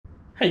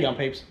Hey young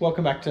peeps,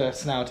 welcome back to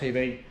Snail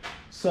TV.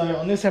 So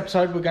on this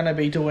episode we're going to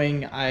be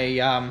doing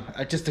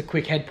just a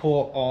quick head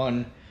pour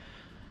on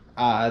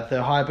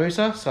the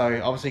Hayabusa.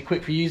 So obviously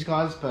quick for you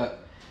guys,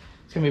 but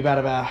it's going to be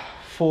about a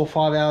 4 or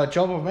 5 hour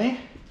job of me.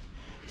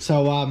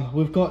 So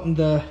we've gotten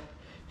the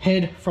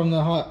head from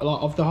the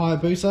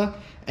Hayabusa,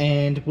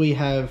 and we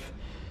have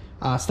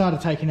started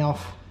taking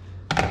off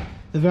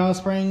the valve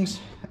springs,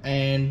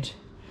 and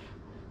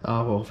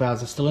well,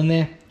 valves are still in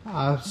there.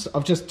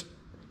 I've just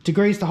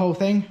degreased the whole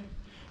thing,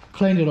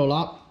 cleaned it all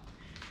up,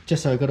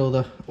 just so I got all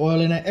the oil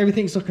in it.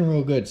 Everything's looking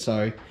real good,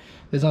 so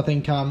there's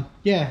nothing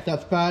yeah,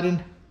 that's bad,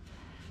 and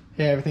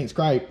yeah, everything's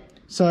great.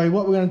 So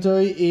what we're going to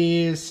do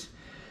is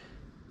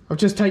I'll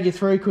just take you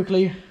through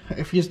quickly.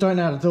 If you just don't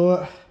know how to do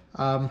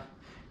it,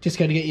 just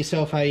go to get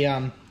yourself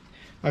a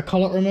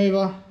collet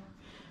remover.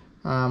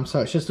 So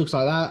it just looks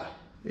like that.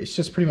 It's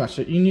just pretty much,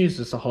 you can use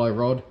just a hollow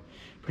rod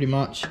pretty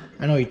much,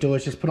 and all you do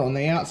is just put it on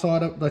the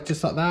outside of,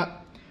 just like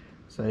that.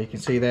 So you can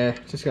see there,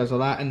 it just goes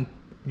like that, and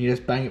you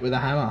just bang it with a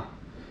hammer,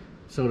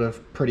 sort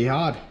of pretty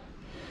hard.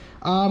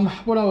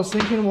 What I was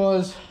thinking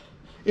was,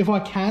 if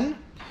I can,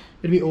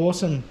 it'd be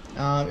awesome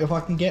if I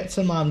can get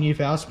some new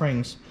valve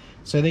springs.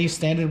 So these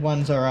standard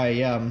ones are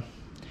a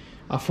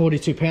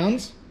 42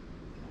 pounds,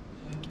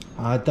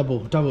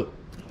 double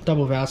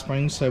valve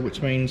springs. So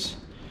which means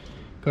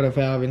got a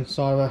valve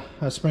inside of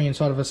a spring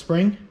inside of a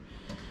spring.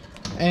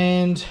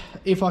 And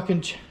if I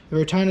can, the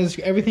retainers,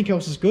 everything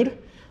else is good.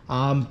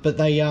 But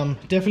they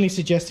definitely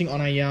suggesting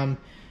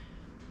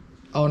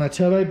on a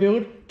turbo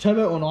build,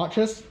 turbo or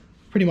nitrous,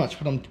 pretty much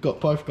what I'm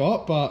both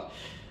got, but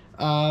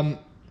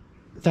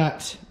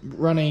that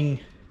running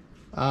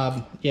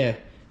yeah,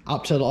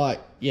 up to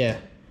like, yeah,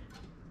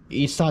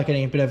 you start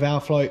getting a bit of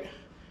valve float,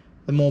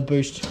 the more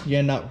boost you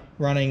end up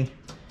running.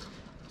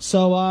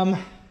 So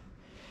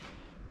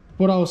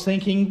what I was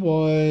thinking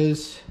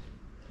was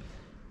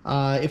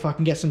if I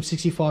can get some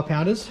 65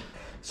 pounders,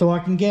 so I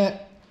can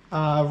get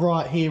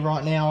right here,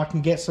 right now, I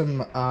can get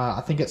some,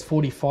 I think it's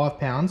 45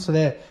 pounds. So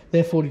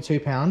they're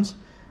 42 pounds.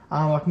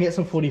 I can get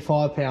some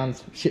 45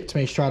 pounds shipped to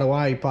me straight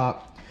away,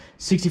 but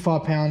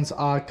 65 pounds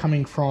are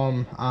coming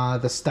from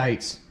the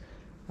States.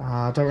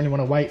 I don't really want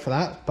to wait for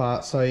that,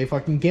 but so if I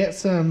can get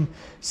some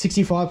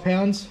 65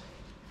 pounds.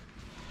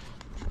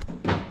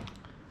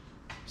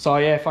 So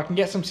yeah, if I can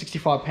get some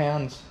 65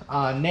 pounds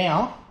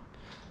now,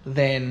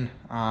 then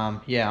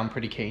yeah, I'm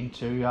pretty keen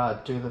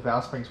to do the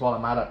valve springs while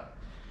I'm at it.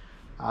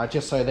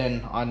 Just so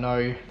then I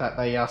know that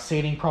they are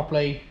seating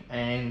properly,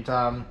 and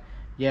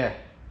yeah,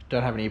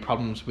 don't have any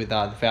problems with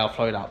the valve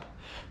float up.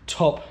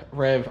 Top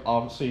rev,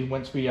 obviously,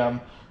 once we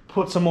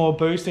put some more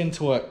boost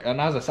into it. And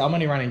as I said, I'm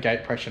only running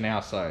gate pressure now,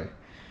 so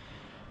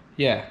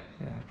yeah,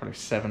 probably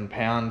 7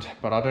 pound,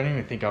 but I don't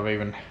even think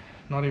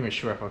not even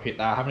sure if I've hit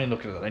that. I haven't even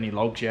looked at any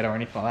logs yet or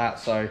anything like that.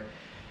 So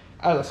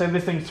as I said,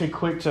 this thing's too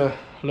quick to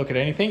look at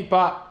anything,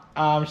 but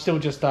I'm still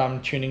just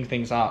tuning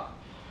things up.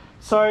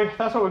 So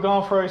that's what we're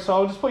going through. So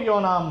I'll just put you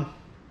on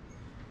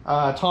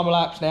timer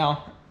lapse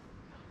now.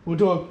 We'll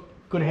do a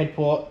good head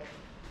pour.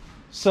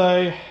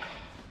 So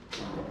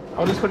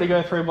I'll just quickly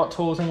go through what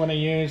tools I'm going to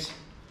use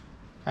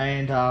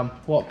and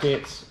what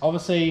bits.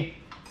 Obviously,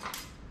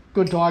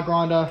 good die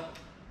grinder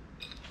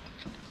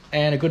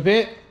and a good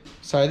bit.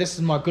 So this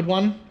is my good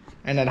one,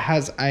 and it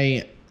has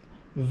a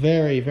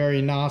very,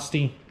 very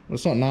nasty, well,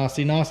 it's not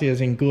nasty, nasty as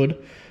in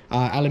good,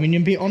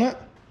 aluminium bit on it,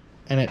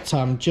 and it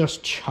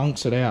just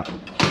chunks it out,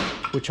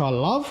 which I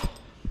love.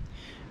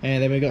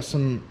 And then we got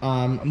some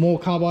more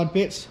carbide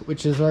bits,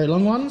 which is very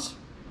long ones,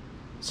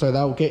 so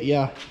they'll get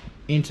you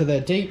into the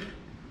deep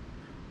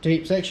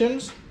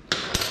sections.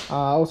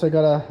 Also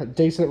got a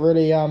decent,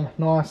 really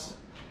nice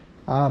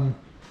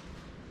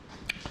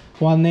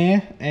one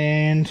there,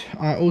 and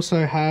I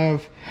also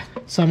have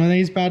some of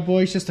these bad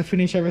boys just to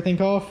finish everything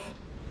off.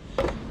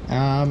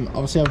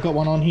 Obviously I've got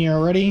one on here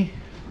already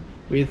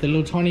with the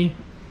little tiny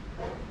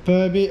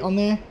burr bit on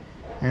there,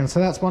 and so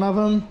that's one of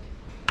them.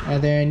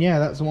 And then yeah,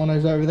 that's one of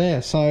those over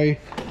there. So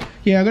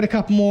yeah, I got a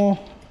couple more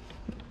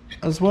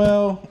as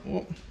well.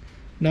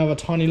 Another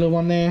tiny little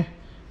one there.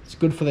 It's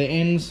good for the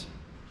ends,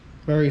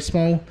 very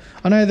small.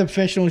 I know the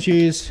professionals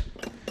use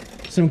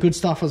some good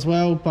stuff as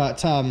well,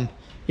 but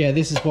yeah,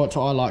 this is what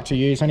I like to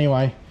use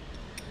anyway.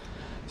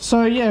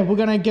 So yeah, we're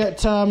gonna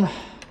get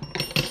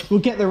we'll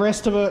get the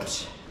rest of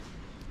it,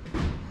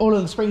 all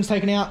of the springs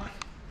taken out,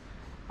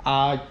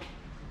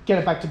 get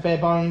it back to bare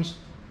bones,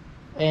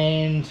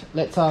 and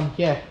let's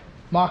yeah,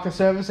 mark the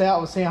surface out.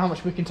 We'll see how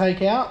much we can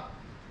take out,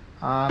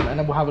 and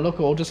then we'll have a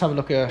look, or just have a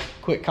look at a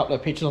quick couple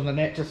of pictures on the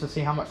net just to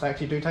see how much they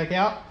actually do take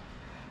out.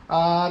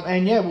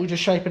 And yeah, we'll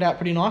just shape it out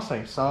pretty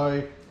nicely.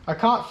 So I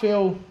can't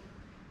feel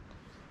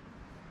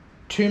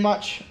too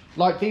much,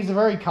 like these are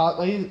very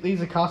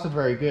these are casted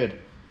very good.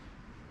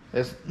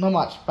 There's not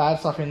much bad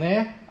stuff in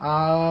there.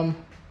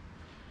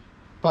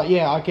 But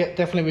yeah,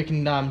 definitely we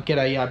can get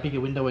a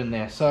bigger window in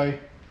there. So,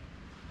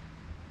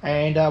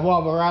 and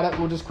while we're at it,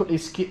 we'll just quickly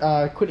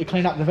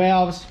clean up the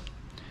valves.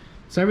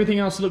 So everything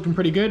else is looking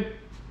pretty good.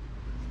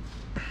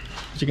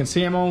 As you can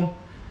see them all.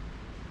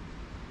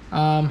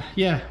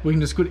 Yeah, we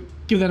can just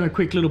give that a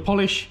quick little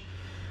polish.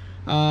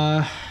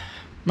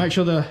 Make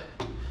sure the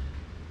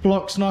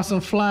block's nice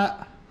and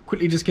flat.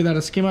 Quickly just give that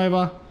a skim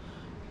over.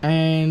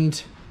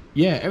 And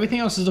yeah, everything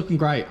else is looking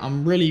great.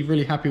 I'm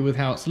really happy with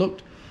how it's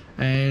looked.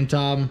 And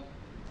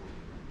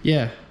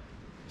yeah,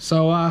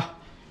 so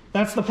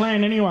that's the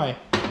plan anyway.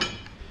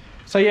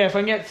 So yeah, if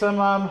I can get some,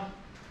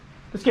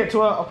 let's get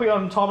to it. I'll put you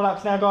on time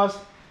lapse now, guys.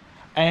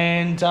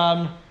 And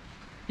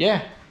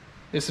yeah,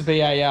 this would be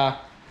a,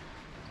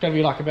 it's going to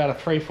be like about a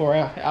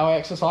 3-4 hour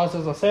exercise,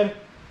 as I said.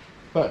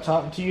 But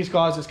to you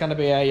guys, it's going to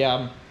be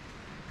a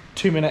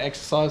 2-minute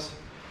exercise.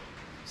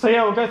 So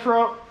yeah, we'll go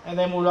through it, and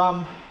then we'll,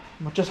 I'm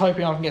just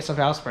hoping I can get some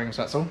valve springs,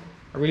 that's all.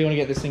 I really want to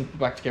get this thing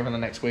back together in the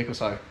next week or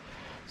so.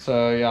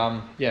 So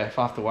yeah, if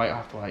I have to wait, I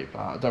have to wait, but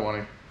I don't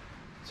want to.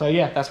 So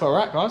yeah, that's where we're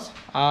at, guys.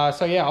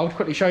 So yeah, I'll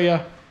quickly show you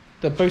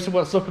the booster,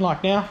 what it's looking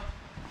like now.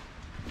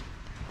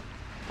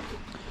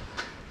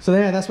 So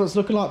there, that's what it's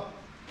looking like,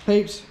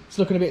 peeps. It's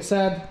looking a bit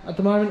sad at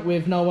the moment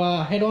with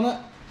no head on it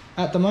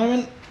at the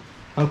moment.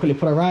 I'll quickly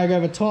put a rag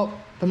over top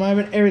at the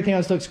moment. Everything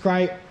else looks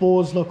great.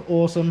 Boards look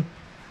awesome.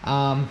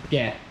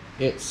 Yeah,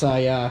 it's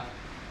a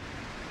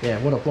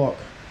yeah, what a block,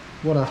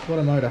 what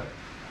a motor.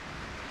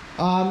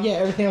 Yeah,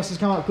 everything else has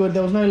come up good.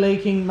 There was no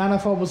leaking.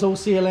 Manifold was all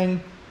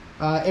sealing.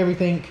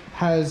 Everything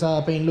has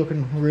been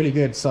looking really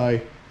good, so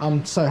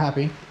I'm so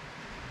happy.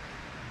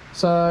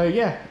 So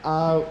yeah,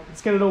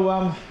 let's get it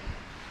all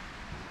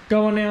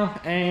going now,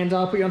 and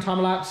I'll put you on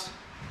time lapse,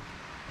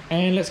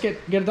 and let's get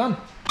it done.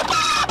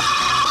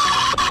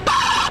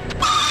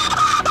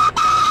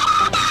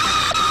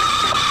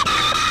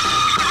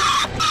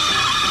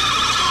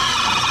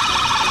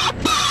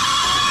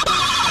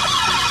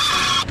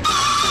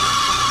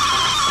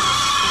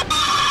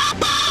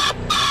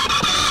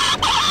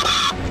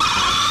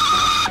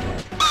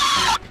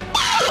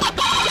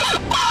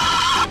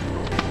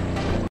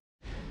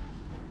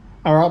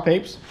 Alright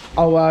peeps,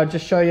 I'll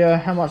just show you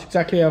how much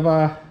exactly of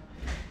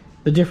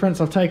the difference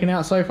I've taken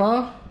out so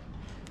far.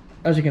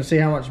 As you can see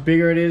how much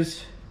bigger it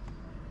is.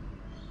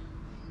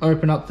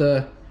 Open up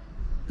the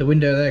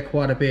window there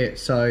quite a bit,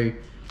 so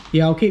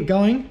yeah, I'll keep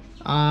going.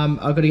 I've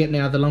got to get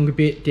now the longer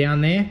bit down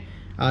there,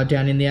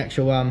 down in the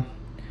actual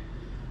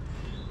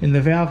in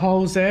the valve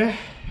holes there,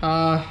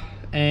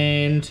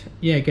 and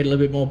yeah, get a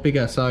little bit more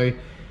bigger. So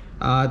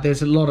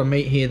there's a lot of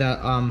meat here that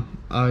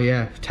oh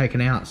yeah,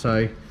 taken out.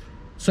 So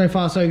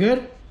far so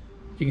good.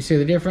 You can see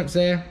the difference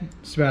there.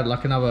 It's about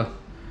like another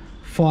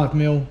 5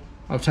 mil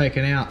I've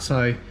taken out.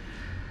 So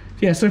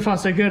yeah, so far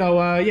so good.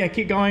 I'll yeah,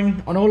 keep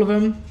going on all of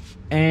them,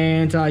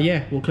 and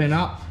yeah, we'll clean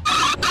up.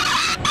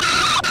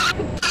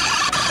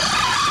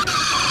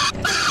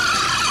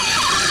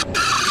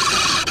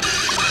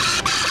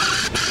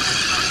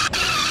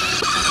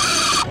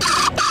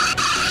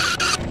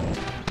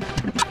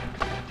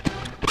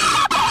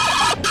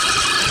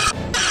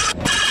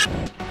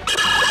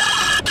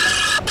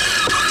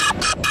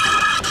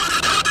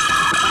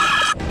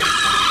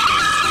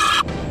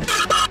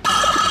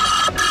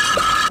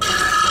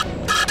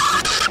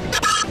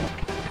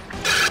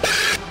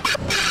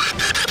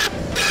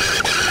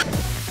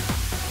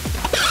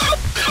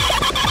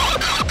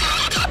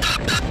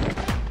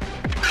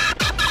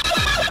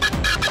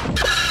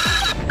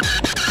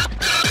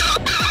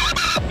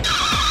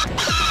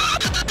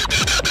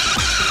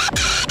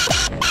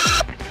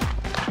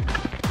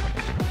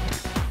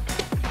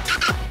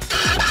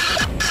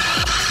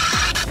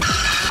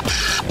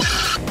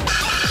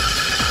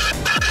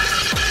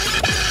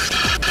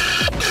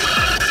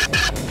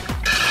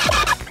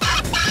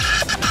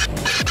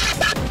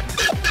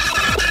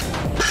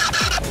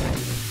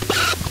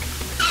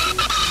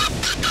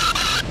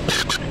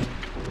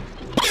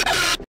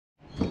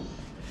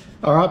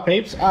 Alright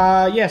peeps,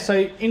 yeah,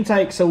 so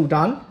intake's all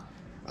done.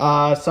 So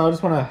I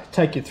just want to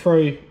take you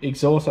through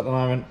exhaust at the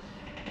moment,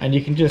 and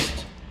you can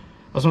just,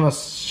 I just want to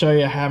show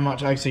you how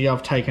much actually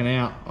I've taken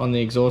out on the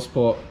exhaust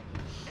port,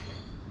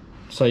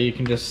 so you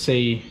can just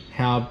see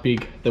how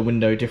big the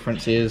window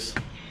difference is.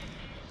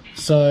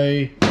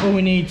 So all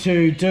we need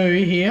to do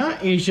here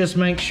is just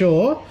make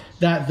sure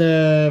that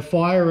the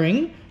fire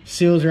ring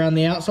seals around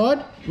the outside,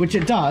 which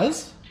it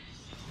does.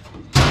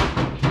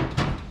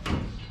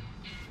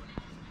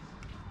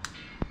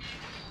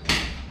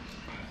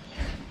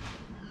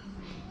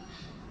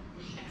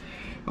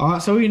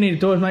 Alright, so all you need to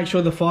do is make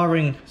sure the fire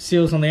ring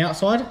seals on the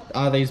outside.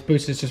 These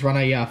boosters just run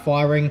a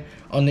fire ring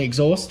on the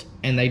exhaust,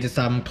 and they just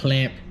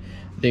clamp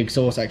the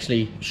exhaust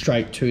actually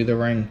straight to the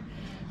ring.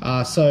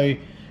 So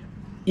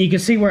you can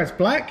see where it's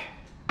black,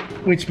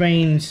 which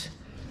means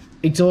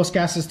exhaust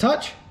gases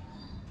touch.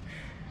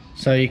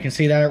 So you can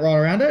see that right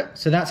around it.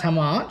 So that's how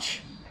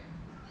much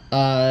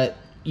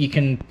you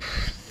can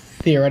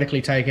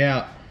theoretically take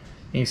out.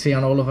 You can see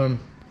on all of them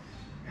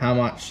how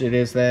much it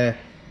is there.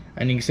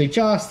 And you can see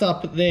just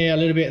up there, a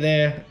little bit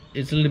there,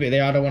 it's a little bit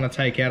there. I don't want to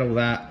take out all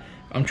that.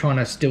 I'm trying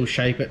to still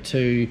shape it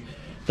to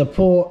the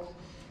port.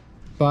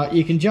 But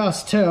you can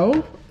just tell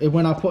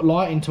when I put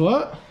light into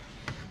it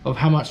of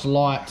how much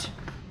light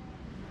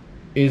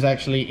is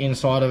actually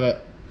inside of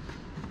it.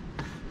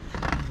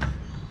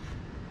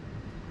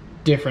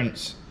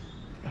 Difference.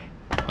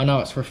 I know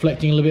it's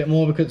reflecting a little bit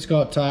more because it's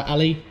got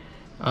alley.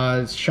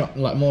 It's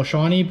like more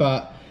shiny,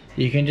 but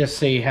you can just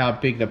see how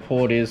big the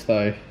port is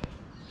though.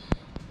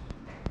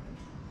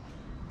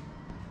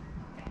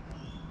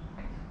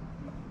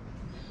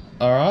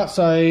 Alright,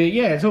 so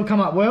yeah, it's all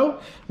come up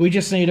well. We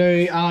just need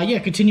to yeah,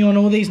 continue on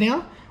all these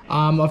now.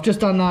 I've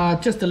just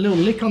done just a little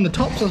lick on the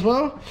tops as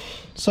well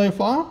so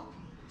far,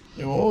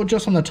 or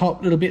just on the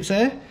top little bits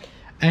there.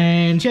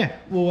 And yeah,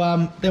 we'll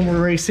then we'll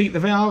reseat the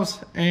valves,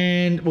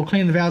 and we'll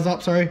clean the valves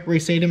up, sorry,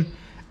 reseat them,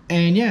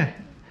 and yeah,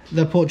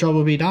 the port job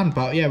will be done.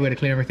 But yeah, we're gonna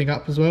clean everything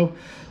up as well,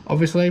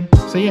 obviously.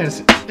 So yeah,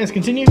 let's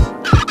continue.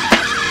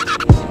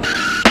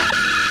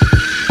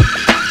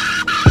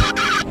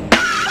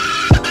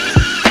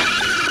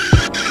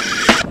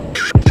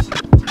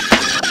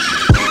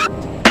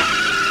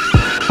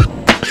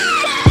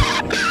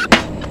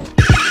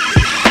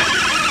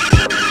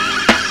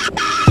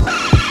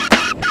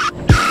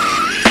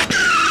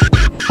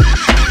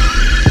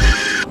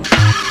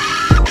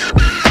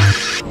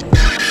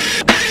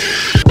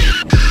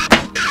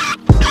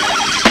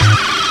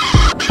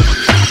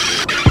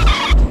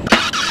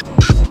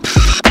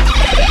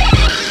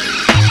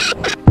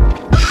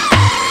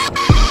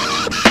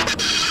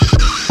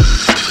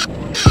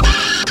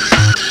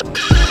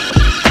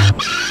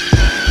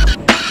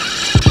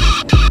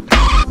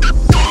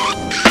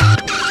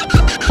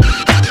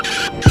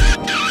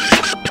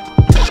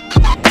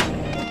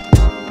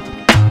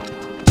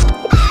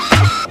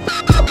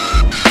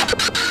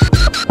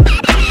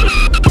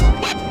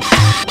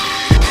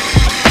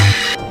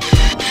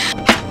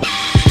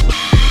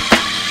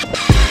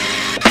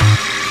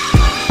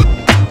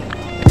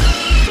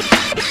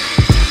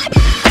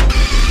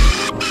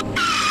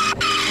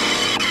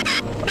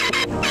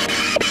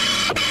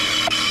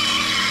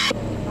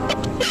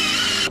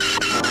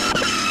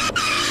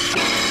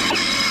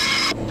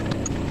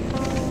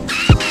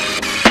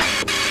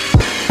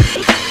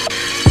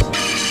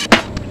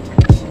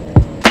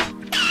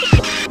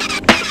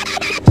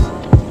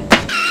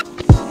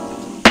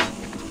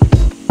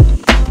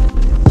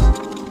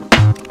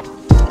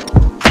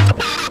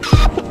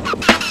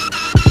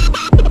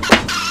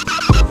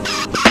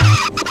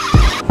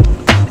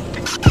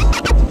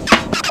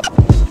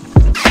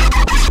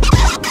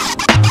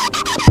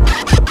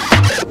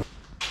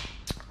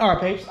 Alright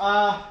peeps,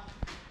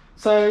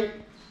 so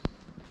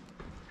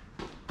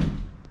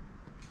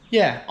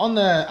yeah, on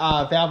the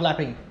valve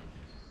lapping,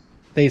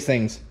 these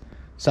things.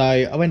 So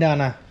I went down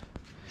a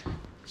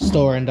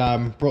store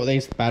and brought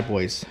these bad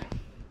boys.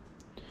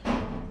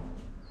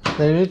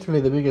 They're literally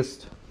the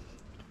biggest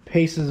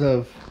pieces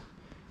of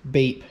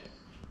beep,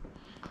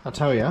 I'll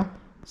tell you.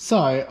 So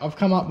I've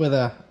come up with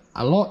a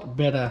lot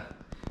better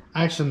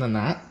action than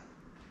that.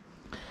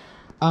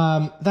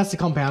 That's the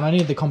compound. I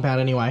need the compound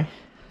anyway.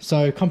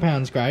 So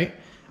compound's great.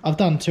 I've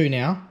done 2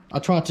 now. I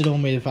tried to do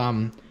them with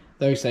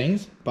those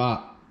things,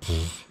 but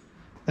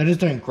they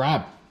just don't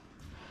grab.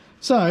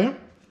 So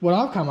what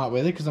I've come up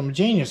with, because I'm a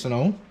genius and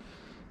all,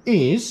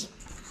 is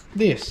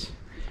this.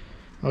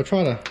 I'll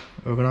try to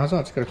organise it.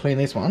 I've just got to clean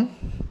this one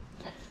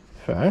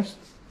first.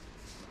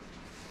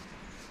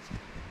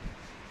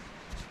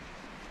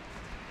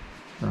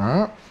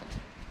 Alright.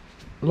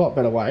 A lot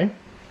better way.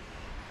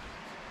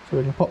 So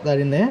we can pop that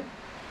in there.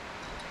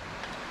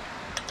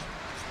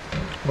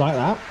 Like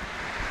that.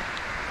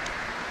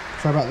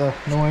 Sorry about the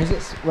noise,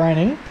 it's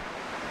raining.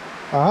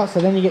 Alright, so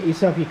then you get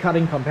yourself your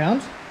cutting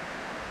compound.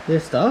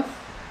 This stuff.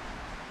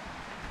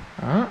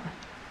 Alright.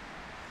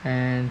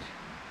 And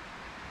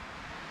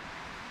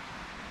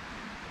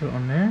put it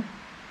on there.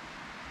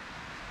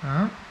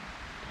 Alright.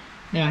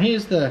 Now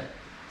here's the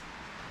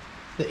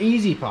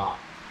easy part.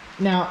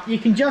 Now you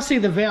can just see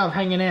the valve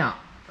hanging out,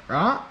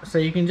 right? So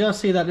you can just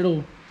see that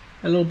little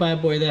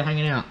bad boy there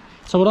hanging out.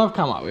 So what I've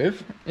come up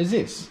with is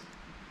this.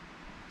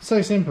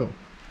 So simple.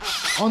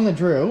 On the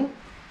drill,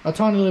 a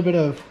tiny little bit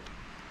of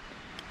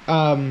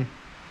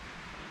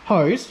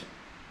hose,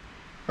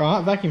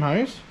 right? Vacuum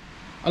hose,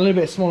 a little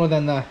bit smaller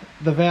than the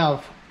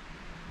valve,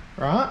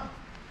 right?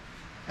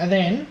 And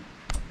then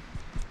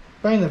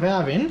bring the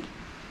valve in,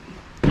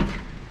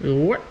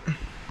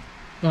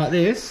 like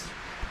this.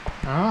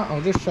 Alright,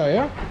 I'll just show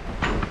you.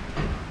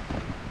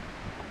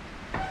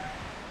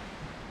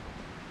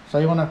 So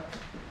you want to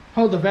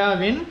hold the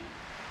valve in,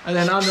 and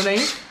then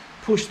underneath,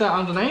 push that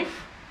underneath.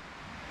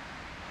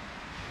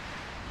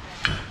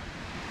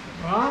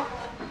 Right.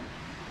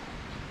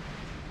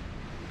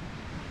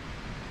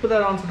 Put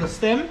that onto the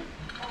stem,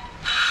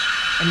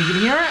 and you can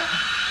hear it,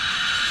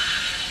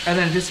 and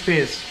then it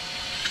disappears.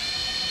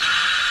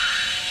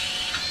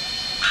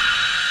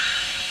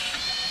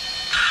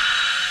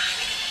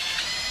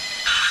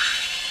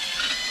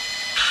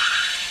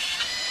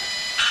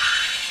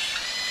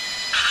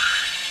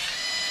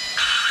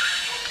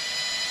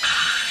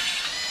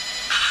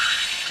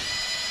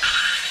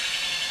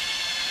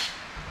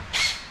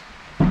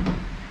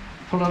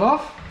 Pull it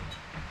off.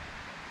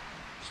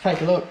 Just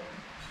take a look.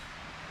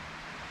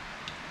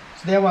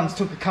 So their ones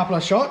took a couple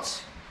of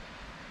shots.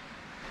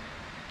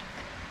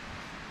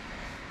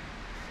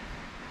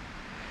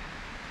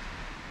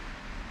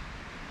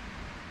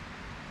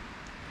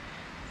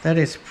 That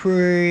is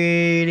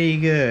pretty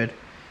good.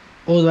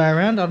 All the way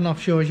around. I'm not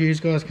sure if you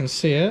guys can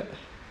see it.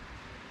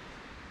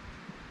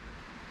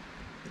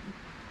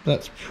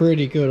 That's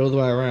pretty good all the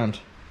way around.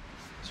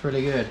 It's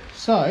really good.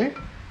 So,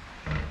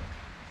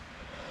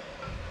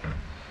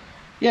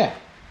 yeah,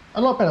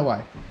 a lot better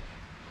way.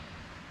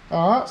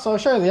 Alright, so I'll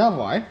show you the other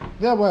way.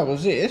 The other way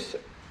was this.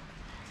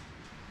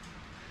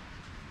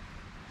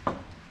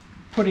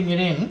 Putting it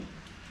in.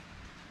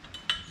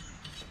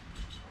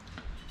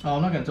 Oh,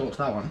 I'm not going to talk to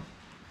that one.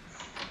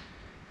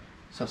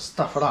 So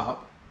stuff it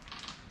up.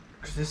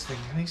 Because these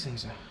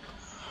things are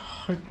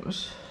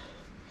hopeless.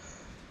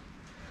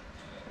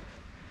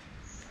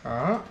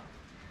 Alright.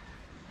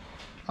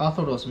 I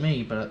thought it was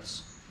me, but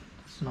it's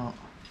not.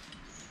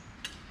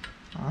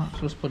 Alright, so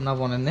let's put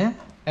another one in there.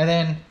 And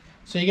then,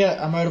 so you get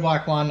a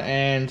motorbike one,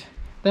 and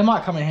they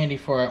might come in handy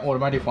for an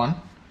automotive one.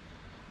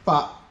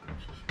 But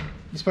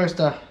you're supposed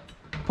to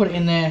put it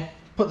in there,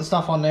 put the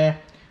stuff on there,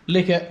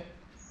 lick it.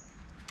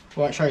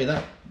 Won't show you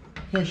that.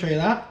 Won't show you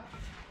that.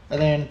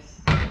 And then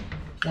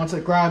once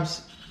it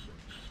grabs,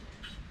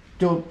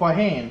 do it by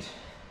hand,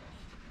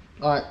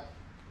 like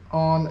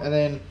on and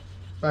then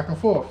back and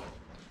forth.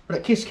 But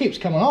it just keeps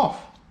coming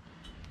off.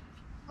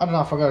 I don't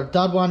know if I got a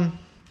dud one.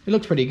 It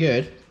looks pretty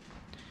good,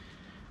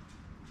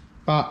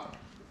 but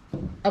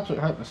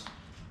absolutely hopeless.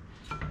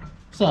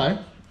 So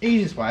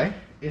easiest way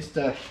is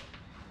to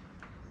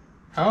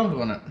hold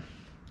on it.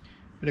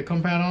 Bit of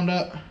compound on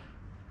it.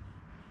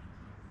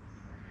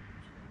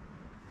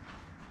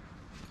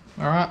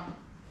 Alright.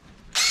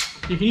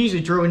 You can use a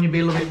drill and you'll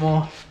be a little bit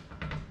more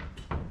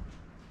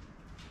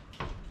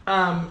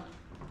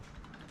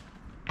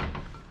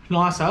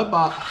nicer,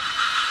 but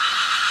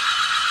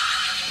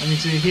I need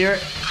to hear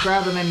it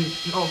grab and then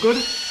not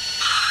good.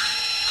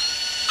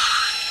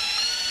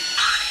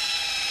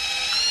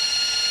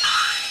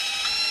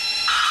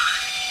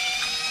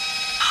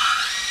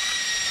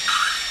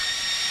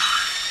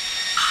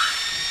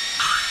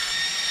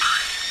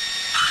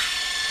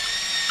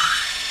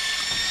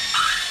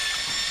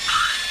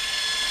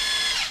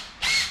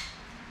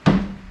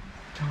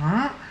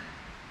 Alright,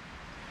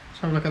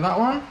 so look at that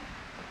one.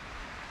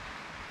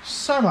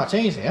 So much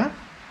easier.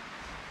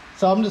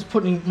 So I'm just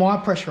putting my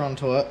pressure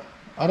onto it.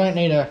 I don't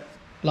need to,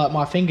 like,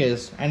 my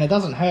fingers, and it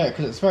doesn't hurt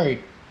because it's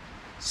very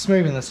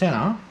smooth in the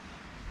center.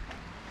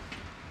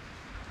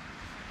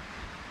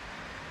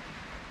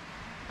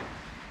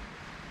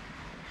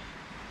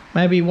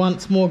 Maybe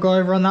once more go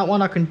over on that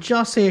one. I can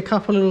just see a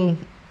couple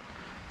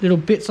little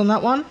bits on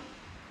that one.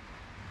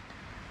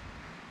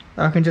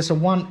 I can just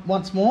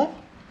once more.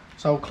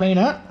 So I'll clean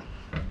it.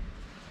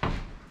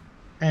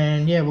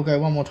 And yeah, we'll go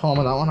one more time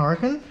with that one, I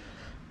reckon.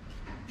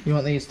 You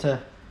want these to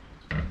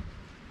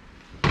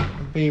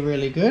be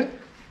really good.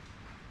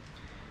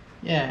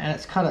 Yeah, and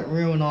it's cut it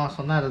real nice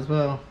on that as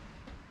well.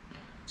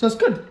 So it's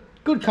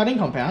good cutting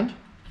compound.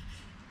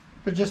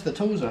 But just the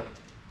tools are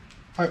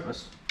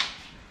hopeless.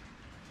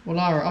 Well,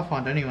 I'll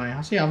find anyway.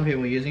 I see other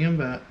people using them,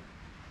 but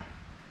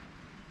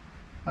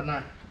I don't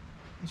know.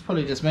 It's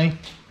probably just me.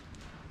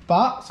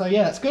 But, so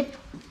yeah, that's good.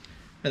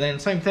 And then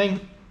same thing.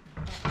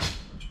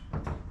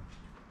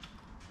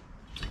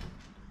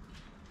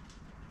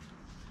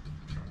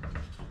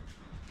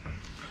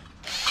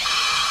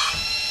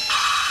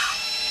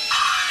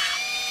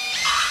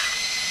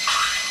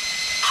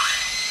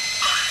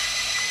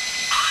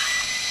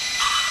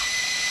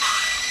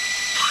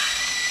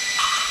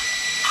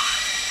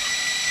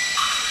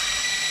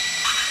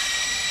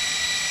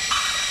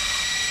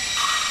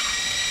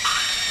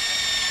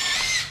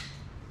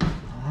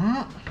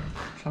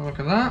 Let's have a look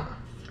at that.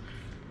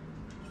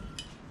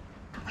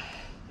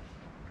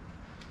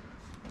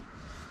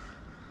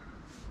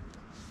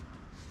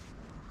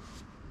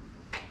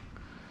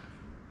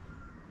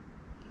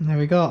 And there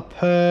we go,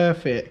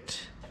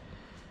 perfect.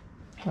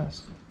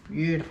 That's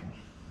beautiful.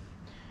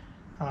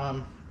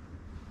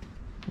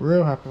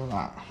 Real happy with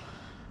that.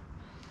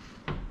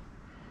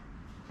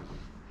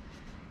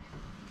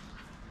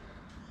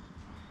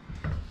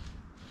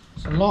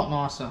 It's a lot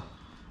nicer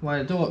way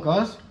to do it,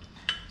 guys.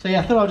 So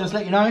yeah, I thought I'd just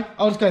let you know.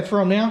 I'll just go through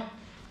them now,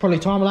 probably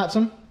time lapse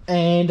them,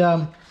 and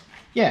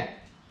yeah,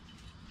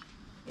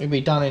 it'll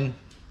be done in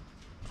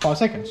 5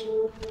 seconds.